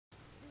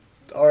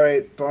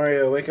Alright,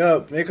 Mario, wake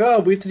up. Wake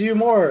up, we have to do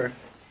more.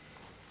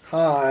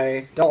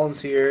 Hi,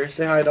 Dalton's here.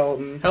 Say hi,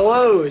 Dalton.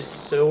 Hello,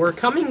 so we're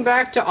coming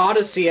back to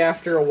Odyssey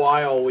after a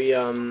while. We,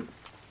 I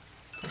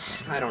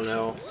don't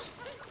know.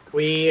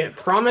 We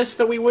promised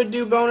that we would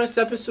do bonus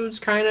episodes,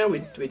 kinda.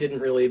 We didn't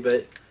really,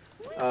 but,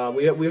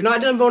 we've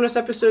not done bonus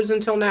episodes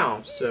until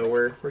now, so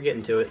we're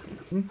getting to it.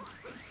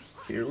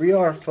 Here we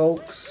are,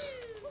 folks.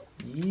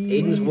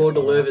 Aidan's will to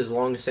live is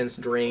long since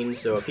drained,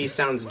 so if he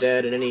sounds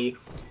dead in any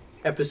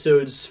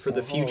episodes for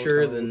the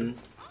future, then...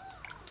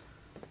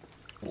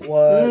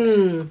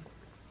 What?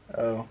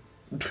 Oh.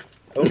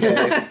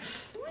 Okay.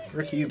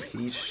 Frick you,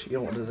 Peach. You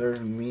don't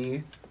deserve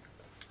me.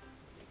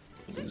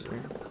 Loser.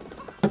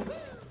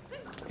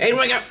 Aidan,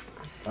 wake up!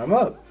 I'm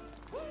up.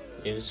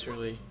 It's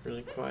really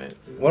quiet.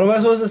 What am I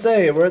supposed to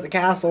say? We're at the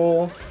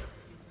castle.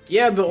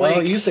 Yeah, but like...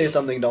 Well, you say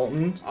something,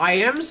 Dalton. I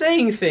am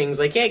saying things.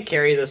 I can't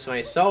carry this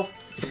myself.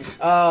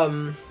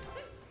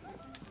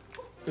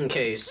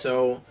 Okay,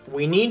 so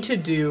we need to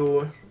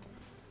do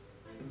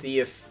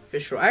the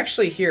official...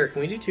 Actually, here,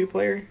 can we do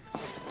two-player?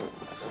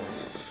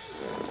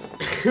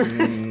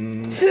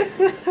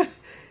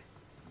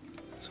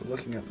 So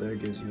looking up there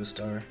gives you a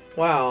star.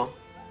 Wow.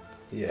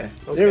 Yeah.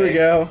 Okay. There we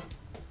go.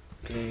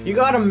 You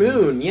got a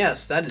moon.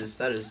 Yes, that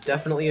is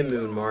definitely a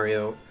moon,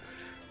 Mario.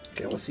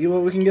 Okay, let's see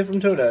what we can get from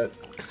Toadette.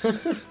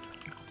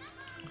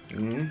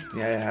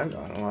 Yeah, I've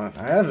got a lot.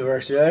 I have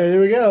actually. There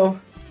we go.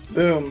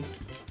 Boom.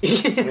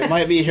 We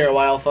might be here a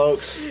while,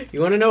 folks.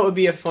 You want to know what would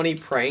be a funny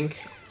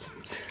prank?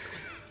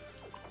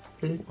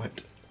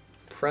 What?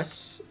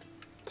 Press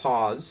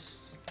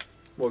pause.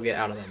 We'll get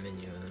out of that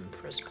menu and then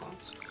press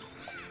pause.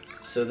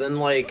 So then,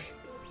 like,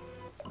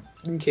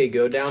 okay,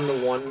 go down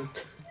to one.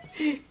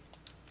 I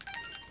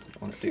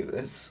want to do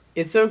this.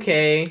 It's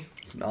okay.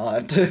 It's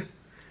not. Did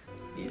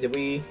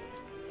we?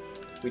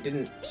 We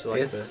didn't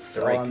select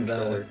the right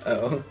controller.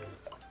 Oh.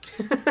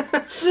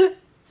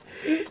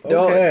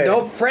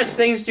 Don't press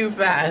things too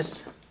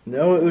fast.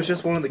 No, it was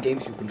just one of the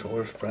GameCube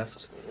controllers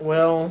pressed.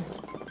 Well.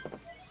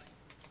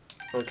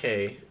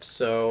 Okay,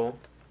 so.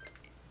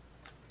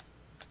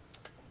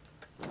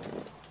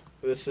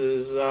 This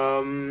is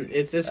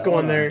it's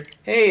going there.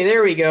 Hey,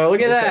 there we go.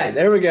 Look at that.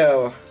 There we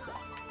go.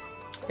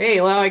 Hey,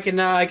 now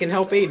I can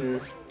help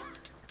Aidan.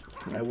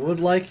 I would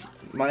like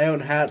my own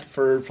hat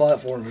for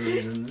platform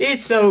reasons.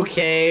 It's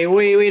okay.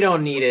 We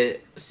don't need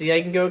it. See,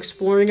 I can go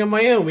exploring on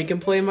my own. We can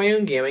play my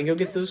own game. I can go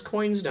get those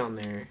coins down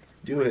there.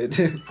 Do it.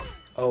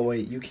 Oh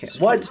wait, you can't.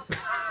 What?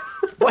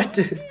 What?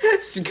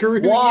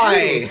 Screw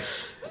Why? you.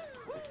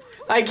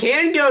 I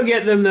can go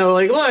get them though.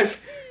 Like, look.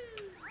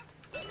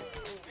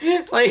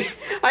 Like,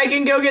 I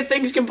can go get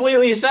things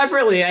completely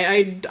separately.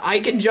 I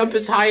can jump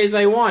as high as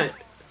I want.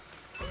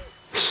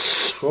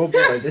 Oh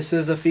boy, this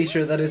is a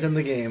feature that is in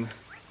the game.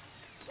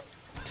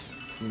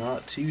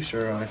 Not too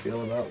sure how I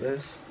feel about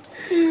this.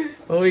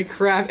 Holy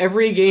crap,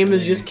 every game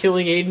is just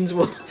killing Aidan's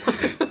will.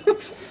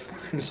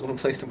 I just want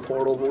to play some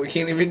Portal, but we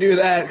can't even do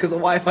that because the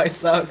Wi-Fi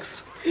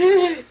sucks.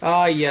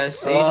 Ah,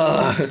 yes,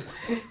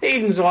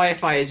 Aidan's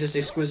Wi-Fi is just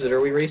exquisite.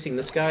 Are we racing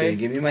this guy? Okay,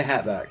 give me my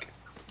hat back.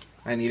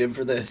 I need him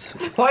for this.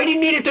 Why do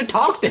you need it to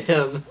talk to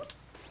him?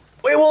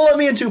 Wait, well, let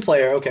me in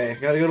two-player. Okay,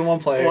 gotta go to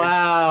one-player.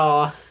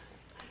 Wow.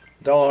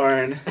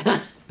 Darn.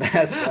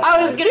 That's.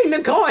 I was getting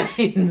the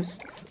coins.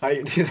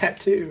 I do that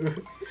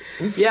too.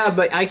 Yeah,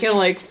 but I can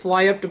like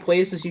fly up to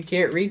places you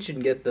can't reach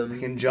and get them. I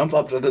can jump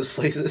up to those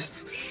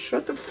places.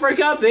 Shut the frick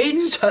up,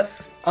 Aidan. Shut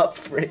up,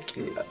 frick.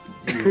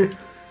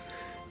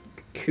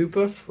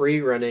 Koopa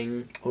free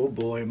running. Oh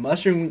boy,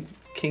 Mushroom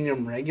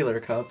Kingdom regular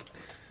cup.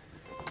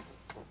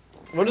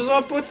 What is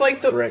up with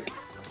like the frick?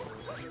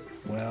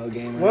 Well,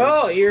 gamers.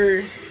 Well,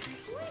 you're.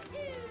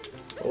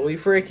 Holy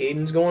frick!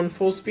 Aidan's going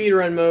full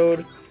speedrun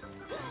mode.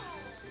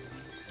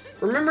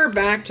 Remember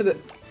back to the.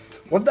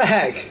 What the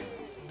heck?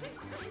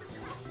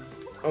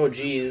 Oh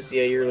jeez,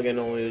 yeah, you're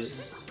gonna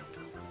lose.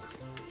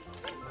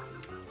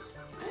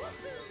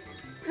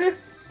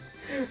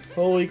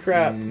 Holy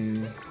crap.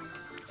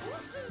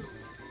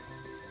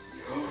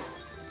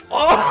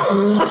 Oh!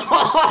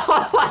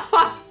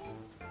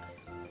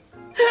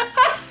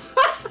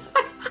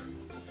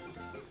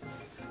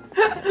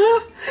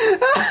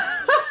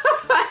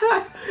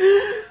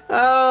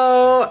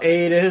 Oh,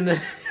 Aidan.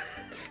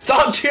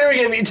 Stop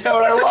cheering at me,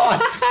 Toad, I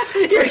lost!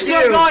 You're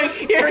still going!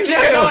 You're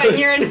still going!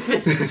 You're in.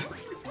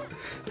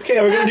 Okay,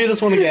 we're gonna do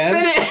this one again.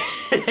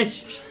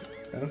 Finish!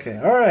 Okay,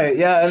 alright,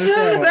 yeah, I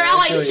understand. They're all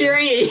like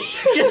cheering at you.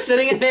 You're just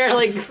sitting in there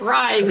like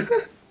crying.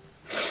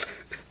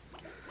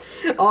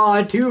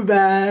 Aw, too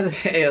bad.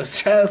 Hey, let's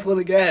try this one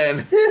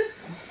again.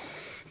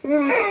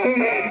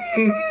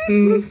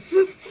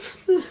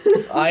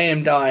 I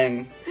am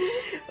dying.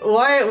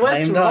 Why?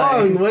 What's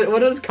wrong?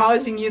 What is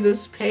causing you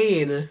this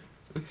pain?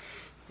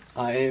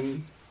 I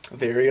am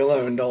very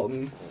alone,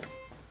 Dalton.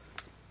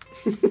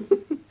 Okay,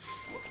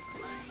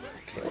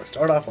 let's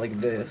start off like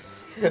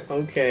this.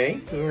 Okay,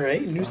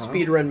 alright. New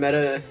speedrun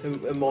meta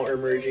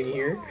emerging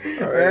here.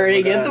 Alright,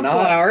 Alright, get the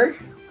flower.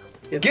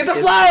 Get the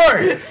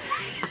flower!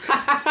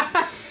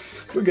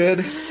 We're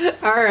good.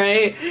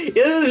 Alright. Yeah,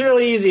 this is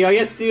really easy. All you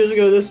have to do is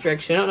go this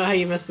direction. I don't know how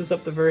you messed this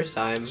up the first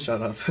time.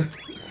 Shut up.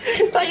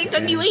 Like, it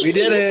took you 18 We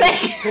did it.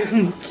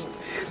 seconds!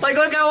 Like,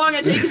 look how long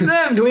it takes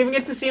them! Do we even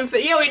get to see him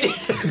fit? Yeah, we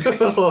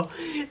do!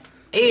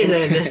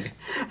 Aidan,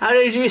 how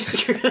did you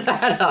screw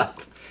that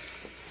up?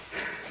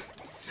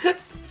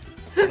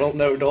 I don't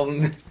know,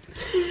 Dalton.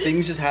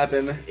 Things just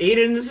happen.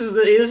 Aidan, this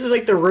is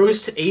like the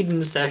roast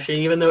Aidan session,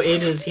 even though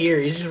Aidan is here.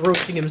 He's just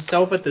roasting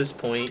himself at this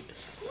point.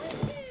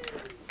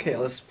 Okay,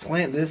 let's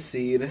plant this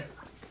seed.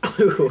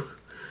 Ooh.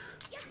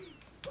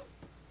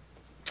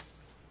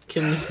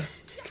 Can...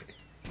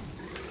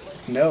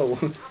 No,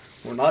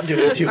 we're not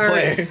doing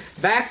two-player. Right,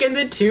 back in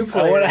the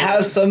two-player. I want to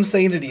have some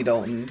sanity,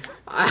 Dalton.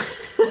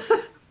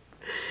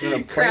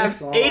 Crap,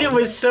 Aidan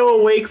was so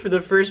awake for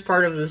the first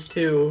part of this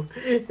too.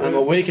 I'm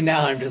awake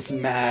now, I'm just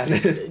mad.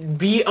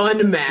 Be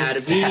unmad.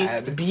 Just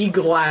sad. Be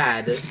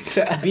glad.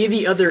 Sad. Be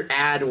the other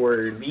ad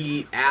word.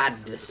 Be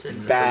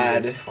Addison.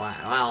 Bad.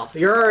 Well,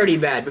 you're already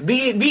bad, but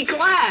be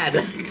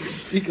glad.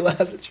 Be glad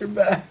that you're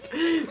bad.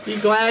 Be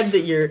glad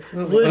that you're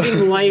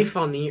living life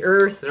on the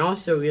earth, and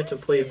also you get to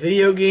play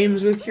video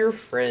games with your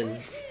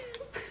friends.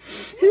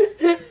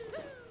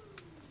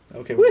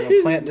 Okay, we're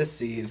gonna plant this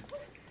seed.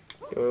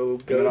 Go.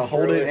 I'm gonna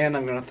hold it and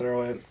I'm gonna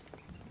throw it.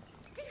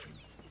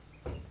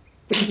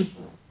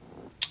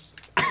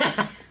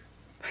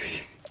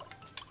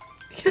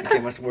 Can't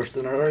get much worse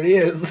than it already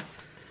is.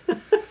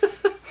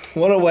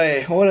 What a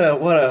way! What a Oh,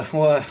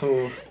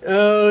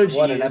 jeez.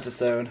 what an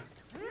episode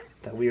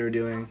that we are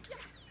doing.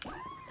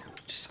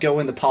 Just go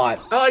in the pot.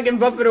 Oh, I can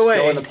bump it away.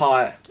 Just go in the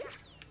pot.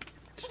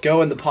 Just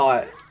go in the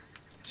pot.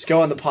 Just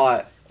go in the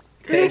pot.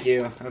 Thank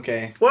you.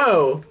 Okay.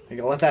 Whoa. I'm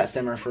gonna let that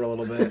simmer for a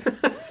little bit.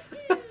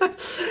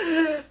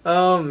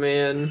 Oh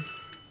man.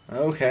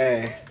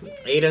 Okay.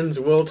 Aidan's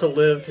will to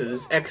live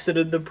has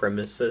exited the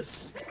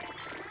premises.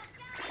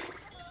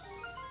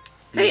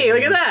 Hey,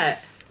 look at that!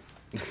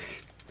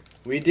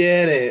 We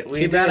did it.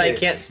 We Too bad did I it.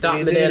 can't stop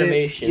We mid did it.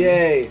 animation.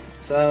 Yay!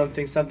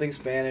 Something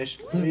Spanish.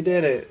 We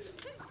did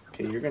it.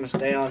 Okay, you're gonna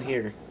stay on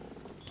here.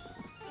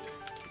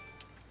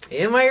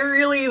 Am I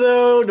really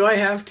though? Do I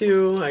have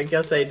to? I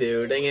guess I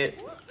do. Dang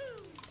it.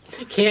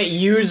 Can't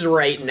use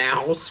right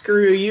now.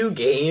 Screw you,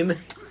 game.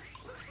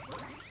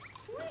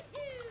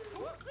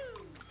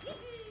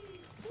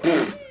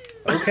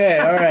 Okay,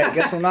 alright,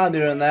 guess we're not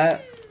doing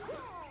that.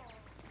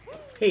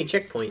 Hey,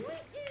 checkpoint.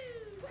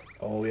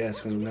 Oh yes,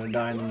 because I'm gonna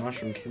die in the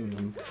Mushroom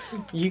Kingdom.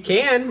 You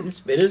can.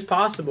 It is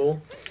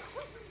possible.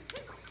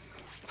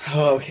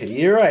 Okay,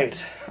 you're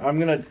right. I'm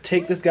gonna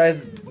take this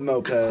guy's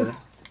moped. If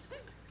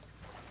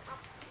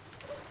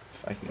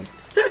I can.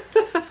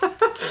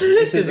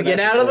 Just get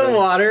out of the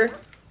water.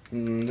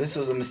 This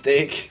was a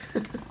mistake.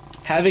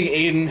 Having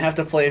Aidan have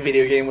to play a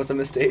video game was a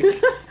mistake.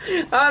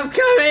 I'm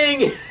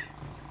coming!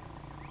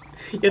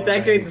 You have to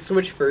activate the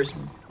switch first.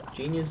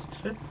 Genius.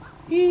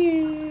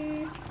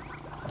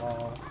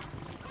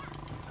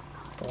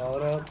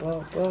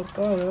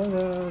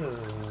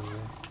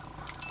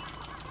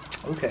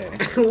 Okay.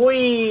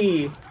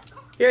 Wee!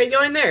 Here,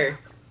 go in there.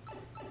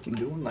 I'm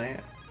doing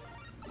that.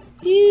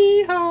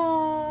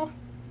 Yeehaw!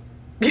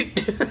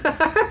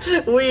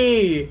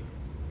 Wee!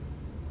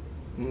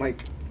 I'm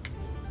like.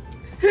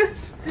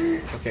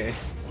 Okay.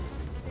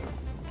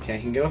 Okay, I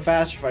can go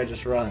faster if I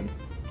just run.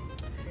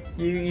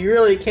 You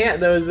really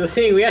can't though, is the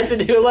thing. We have to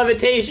do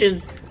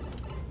levitation.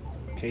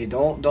 Okay,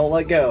 don't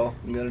let go.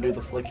 I'm gonna do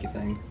the flicky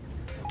thing.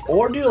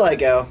 Or do let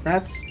go.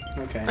 That's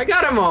okay. I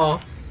got them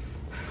all.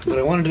 But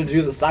I wanted to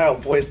do the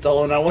silent voice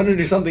still, and I wanted to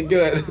do something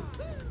good.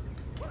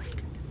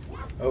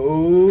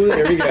 Oh,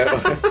 there we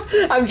go.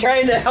 I'm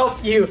trying to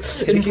help you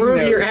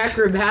improve your notes.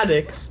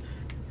 acrobatics.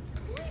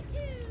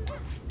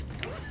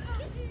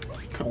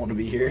 I want to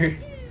be here.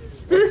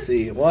 Let's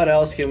see. What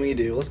else can we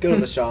do? Let's go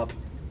to the shop.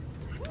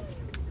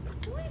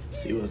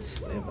 See what's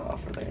they have to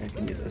offer there.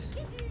 Give me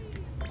this.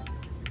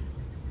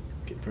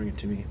 Okay, bring it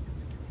to me.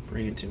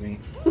 Bring it to me.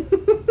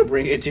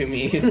 Bring it to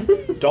me.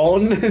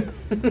 Dalton,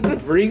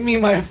 bring me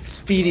my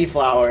speedy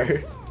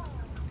flower.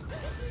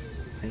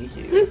 Thank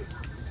you.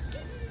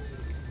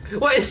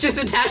 What? It's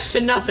just attached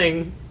to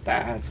nothing.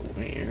 That's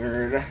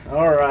weird.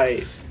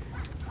 Alright.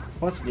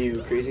 What's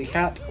new, Crazy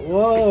Cap?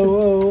 Whoa,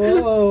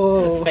 whoa,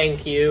 whoa.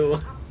 Thank you.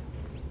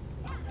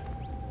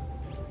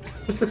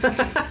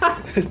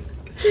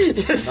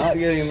 Not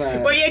getting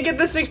that. But yeah, get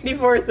the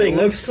 64 thing. It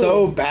looks That's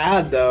cool. so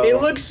bad, though.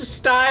 It looks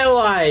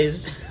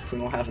stylized. We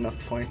don't have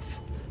enough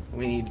points.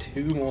 We need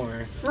 2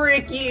 more.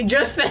 Frick you,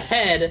 just the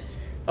head.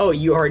 Oh,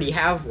 you already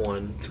have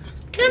one.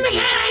 Come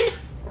on.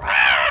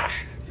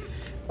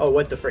 Oh,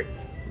 what the frick?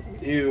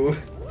 You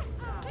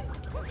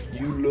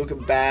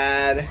look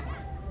bad.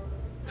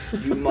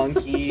 You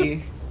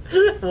monkey.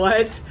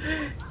 What?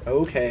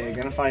 Okay,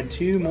 gonna find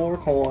 2 more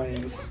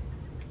coins.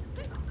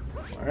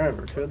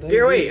 Wherever could they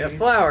Here, wait, be? a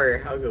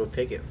flower. I'll go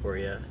pick it for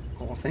you.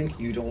 Oh, thank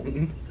you,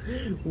 Dalton.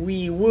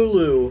 Wee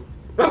wooloo.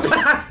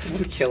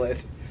 Kill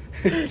it.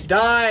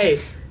 Die.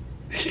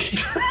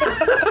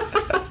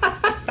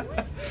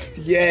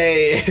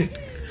 Yay!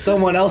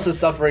 Someone else is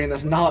suffering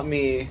that's not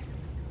me.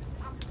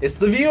 It's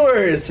the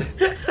viewers!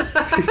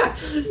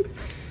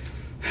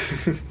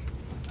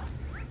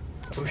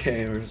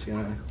 Okay, we're just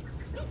gonna...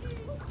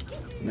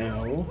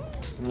 No.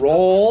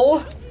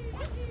 Roll!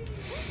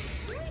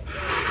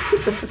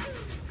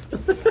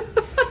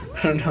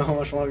 I don't know how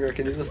much longer I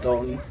can do this,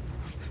 Dalton.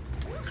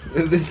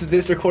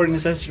 This recording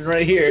session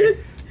right here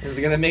is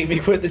gonna make me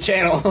quit the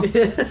channel.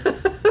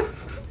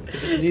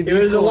 It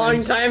was a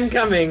long time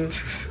coming.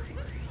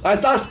 I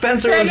thought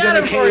Spencer was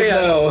gonna cave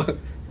though.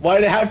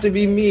 Why'd it have to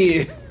be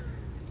me?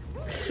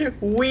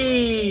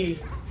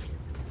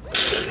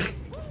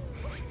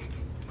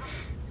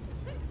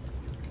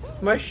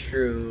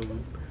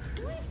 Mushroom.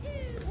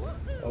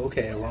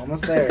 Okay, we're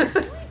almost there.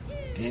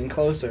 Getting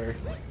closer.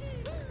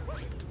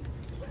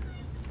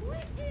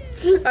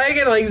 I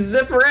can like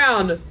zip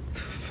around.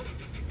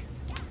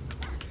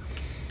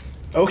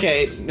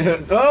 Okay.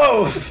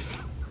 Oh!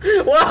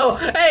 Whoa!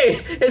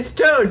 Hey, it's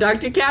Toad,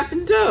 Dr.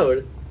 Captain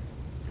Toad.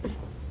 I'm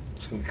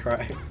just gonna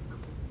cry.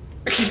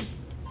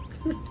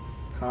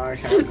 Hi,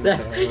 Captain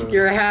Toad.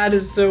 Your hat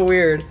is so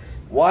weird.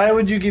 Why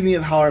would you give me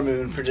a power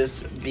moon for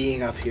just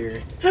being up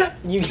here?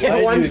 You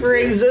get one for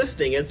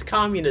existing. It's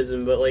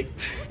communism, but like,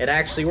 it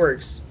actually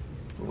works.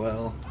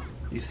 Well,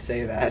 you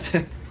say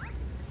that.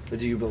 But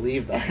do you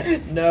believe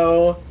that?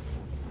 No.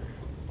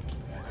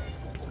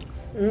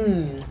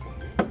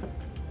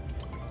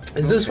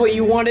 Is this what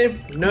you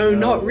wanted? No,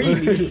 not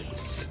really.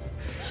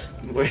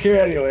 We're here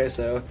anyway,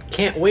 so.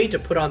 Can't wait to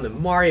put on the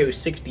Mario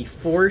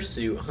 64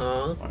 suit,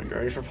 huh? Are you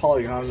ready for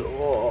polygons?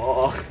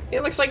 Oh.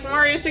 It looks like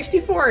Mario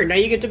 64. Now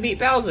you get to beat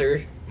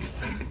Bowser.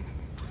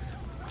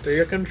 Through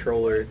your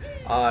controller.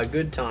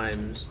 Good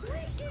times.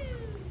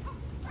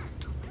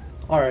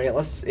 Alright,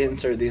 let's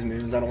insert these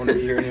moves. I don't want to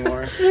be here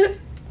anymore.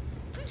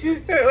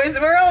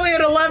 We're only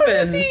at 11.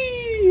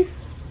 Odyssey!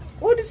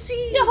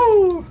 Odyssey!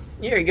 Yahoo!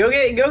 Here, go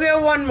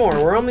get one more.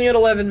 We're only at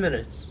 11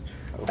 minutes.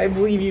 Okay. I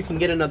believe you can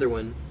get another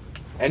one.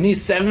 I need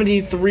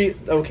 73.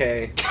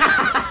 Okay.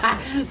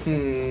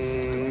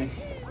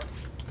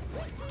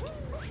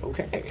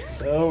 Okay,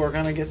 so we're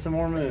gonna get some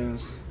more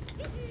moves.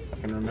 I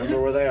can remember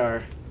where they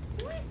are.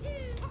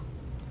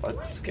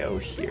 Let's go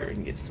here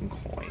and get some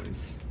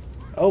coins.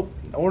 Oh,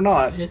 no, we're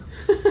not.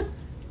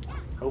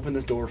 Open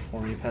this door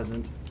for me,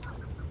 peasant.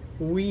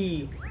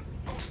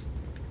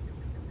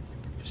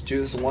 Just do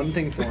this one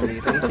thing for me,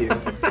 thank you.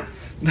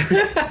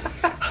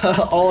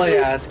 All I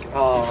ask.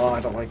 Oh, I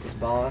don't like this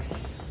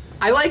boss.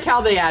 I like how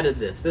they added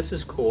this. This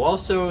is cool.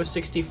 Also,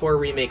 64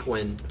 remake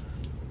win.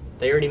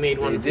 They already made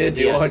one. They did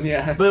do one,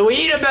 yeah. But we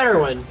need a better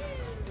one.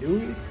 Do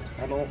we?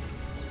 I don't.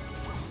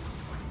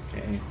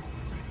 Okay.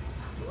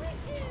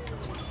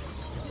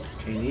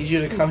 Okay, I need you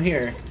to come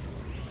here.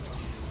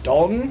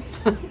 Dalton?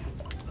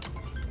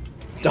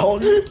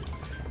 Dalton?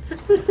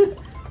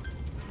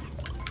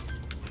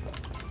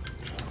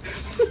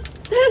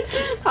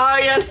 Oh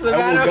yes, the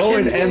battle. I will go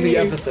and end the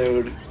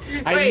episode.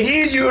 Wait, I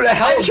need you to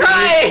help I'm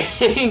trying!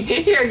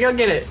 Here, go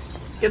get it.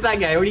 Get that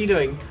guy. What are you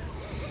doing?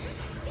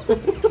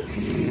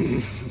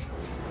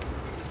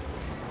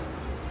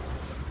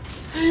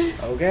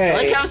 Okay. I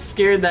like how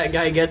scared that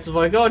guy gets of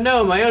like, oh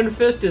no, my own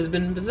fist has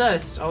been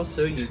possessed.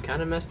 Also, you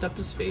kind of messed up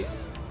his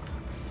face.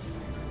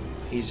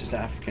 He's just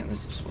African.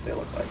 This is what they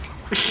look like.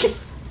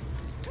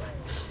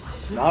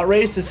 It's not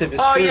racist if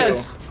it's true. true.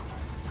 Yes.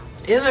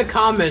 In the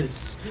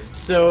comments,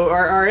 so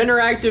our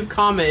interactive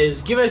comment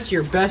is, give us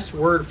your best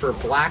word for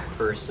black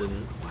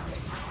person.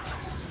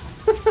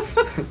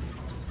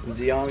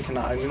 Xeon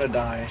cannot. I'm gonna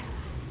die.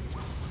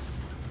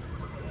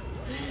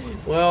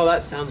 Well,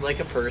 that sounds like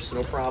a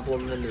personal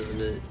problem then,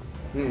 isn't it?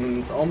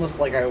 It's almost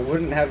like I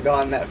wouldn't have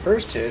gotten that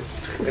first hit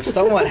if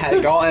someone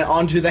had gotten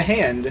onto the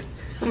hand.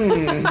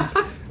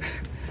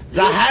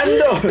 The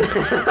hand!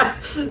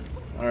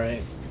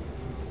 Alright.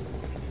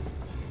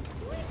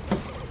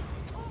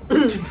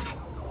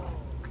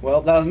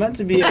 Well, that was meant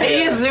to be a...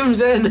 He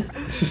zooms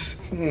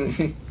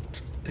in!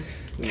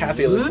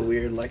 Cappy looks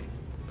weird, like...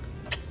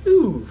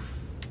 Oof.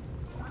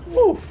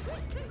 Oof.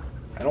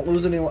 I don't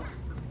lose any...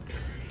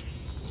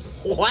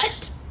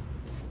 What?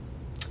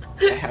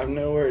 I have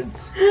no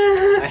words.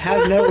 I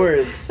have no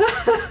words.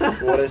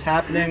 What is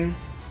happening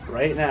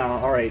right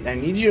now? Alright, I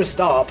need you to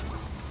stop.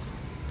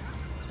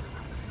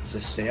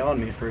 Just stay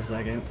on me for a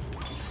second.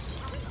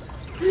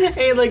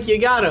 Hey, look, you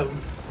got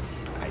him.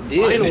 I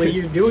did. Finally,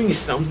 you're doing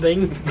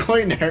something. I'm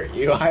going to hurt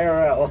you,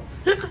 IRL.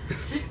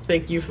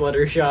 Thank you,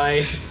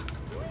 Fluttershy.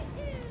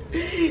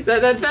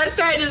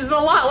 That is a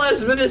lot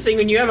less menacing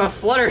when you have a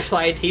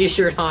Fluttershy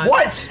t-shirt on.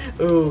 What?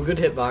 Ooh, good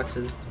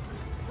hitboxes.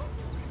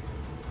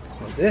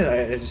 That's it.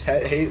 I just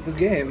hate this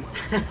game.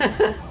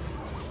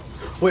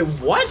 Wait,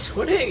 what?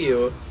 What hit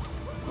you?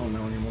 I don't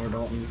know anymore,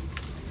 Dalton.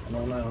 I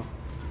don't know.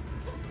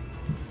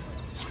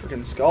 This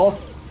freaking skull.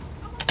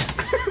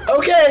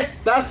 Okay,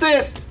 that's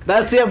it.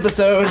 That's the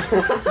episode.